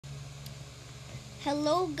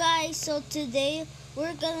Hello guys, so today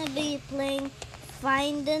we're gonna be playing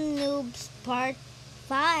Find the Noobs Part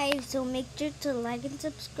 5. So make sure to like and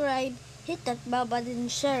subscribe, hit that bell button,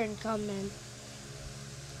 share and comment.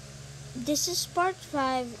 This is Part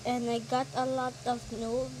 5 and I got a lot of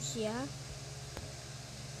noobs, yeah?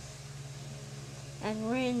 And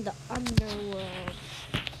we're in the underworld.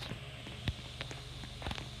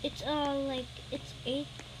 It's it's 8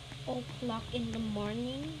 o'clock in the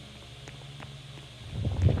morning.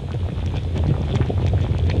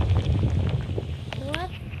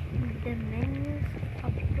 What? The menus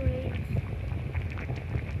upgrades.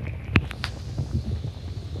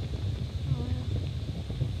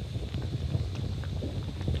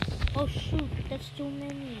 Oh shoot, that's too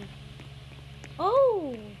many.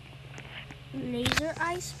 Oh! Laser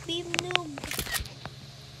ice beam noob.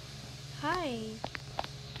 Hi.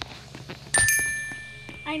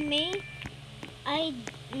 I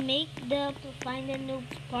make the Find the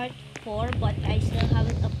Noobs Part 4, but I still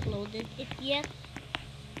haven't uploaded it yet.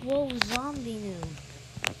 Whoa, zombie noob.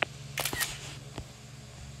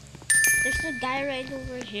 There's a guy right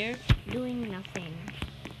over here doing nothing.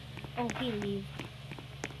 Oh, he leave.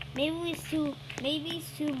 Maybe it's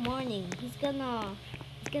too morning. He's gonna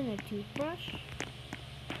toothbrush.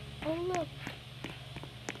 Oh look.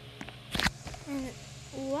 And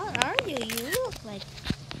what are you? You look like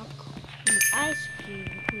an ice cream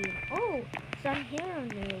queen. Oh, some hero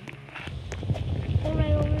noob. Oh,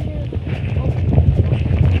 right over here. Oh,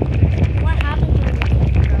 what happened to the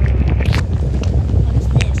What is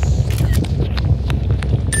this?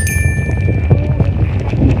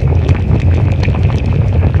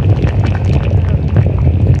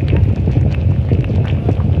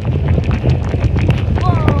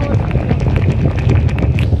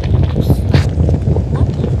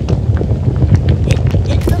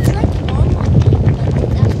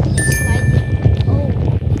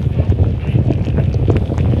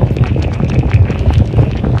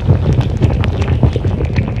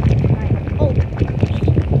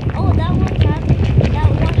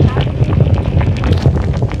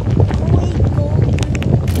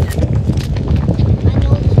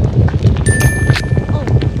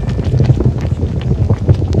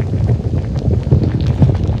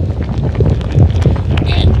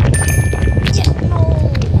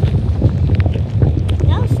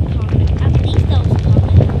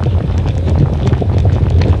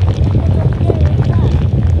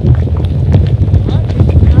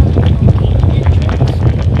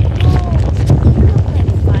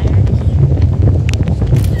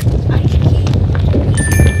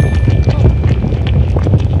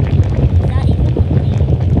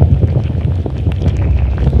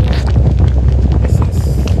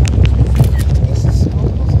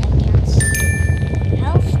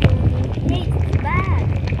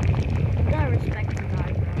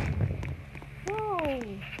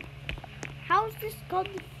 How's this called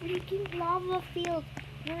the freaking lava field?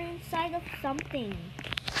 We're inside of something.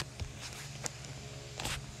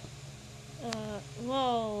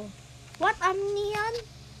 Whoa. What, neon?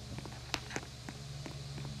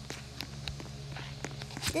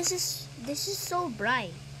 This is so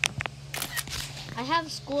bright. I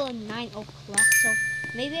have school at 9 o'clock, so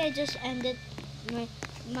maybe I just ended my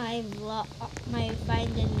vlog, my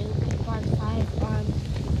Find the Noob Part 5 on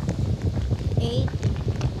 8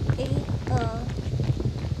 8:56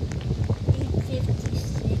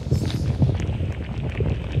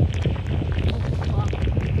 o'clock.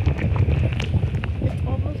 It's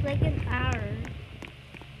almost like an hour.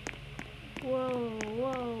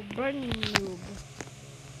 Whoa, burning noob.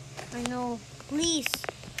 I know. Please,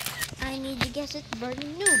 I need to guess it.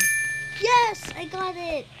 Burning noob. Yes, I got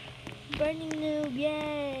it. Burning noob,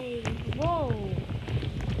 yay. Whoa.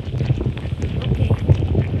 Okay.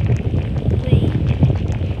 Wait.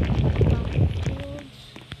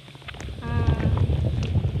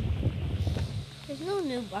 There's no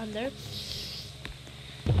noob under.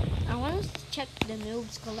 I want to check the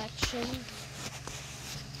noobs collection.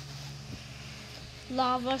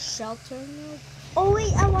 Lava shelter noob. Oh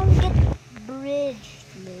wait, I want to get bridge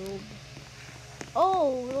noob.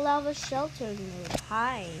 Oh, lava shelter noob.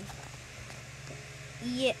 Hi.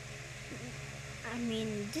 Yeah. I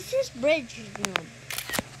mean, this is bridge noob.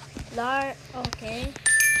 Okay.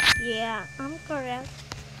 Yeah, I'm correct.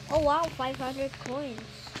 Oh wow, 500 coins.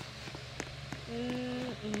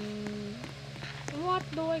 What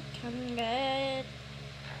do I can get?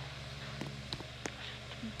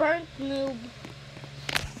 Burnt noob.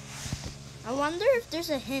 I wonder if there's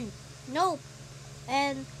a hint. Nope.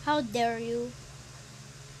 And how dare you?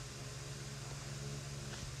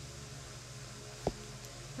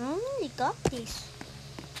 I only got these.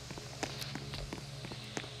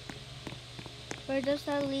 Where does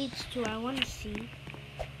that lead to? I want to see.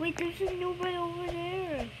 Wait, there's a noob right over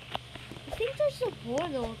there. I think there's a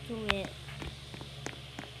portal to it.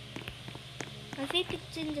 I think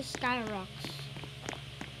it's in the Sky Rocks.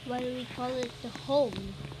 Why do we call it the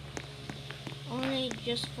home? Only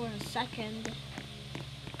just for a second.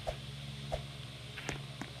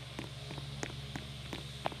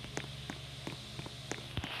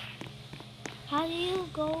 How do you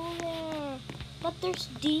go there? But there's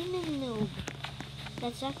demon noob.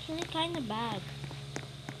 That's actually kind of bad.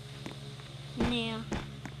 Nah.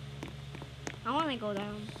 I want to go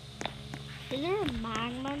down. Is there a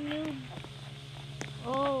magma noob?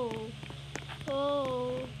 Oh.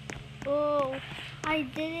 Oh. Oh. I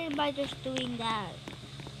did it by just doing that.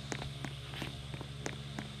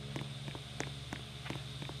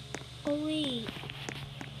 Oh wait.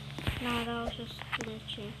 No, that was just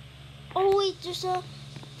glitchy. Oh wait, there's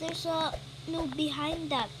a noob behind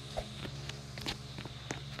that.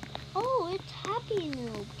 Oh, it's Happy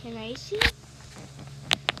Noob. Can I see?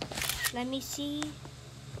 Let me see.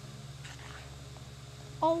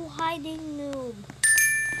 Oh, hiding noob.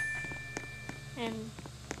 And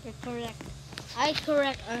you're correct. I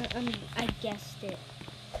guessed it.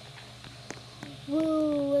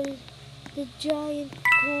 Whoa, what is the giant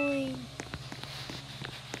coin?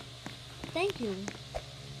 Thank you.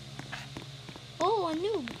 Oh, a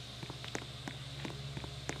noob.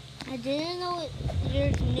 I didn't know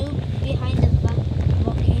there's noob behind the back.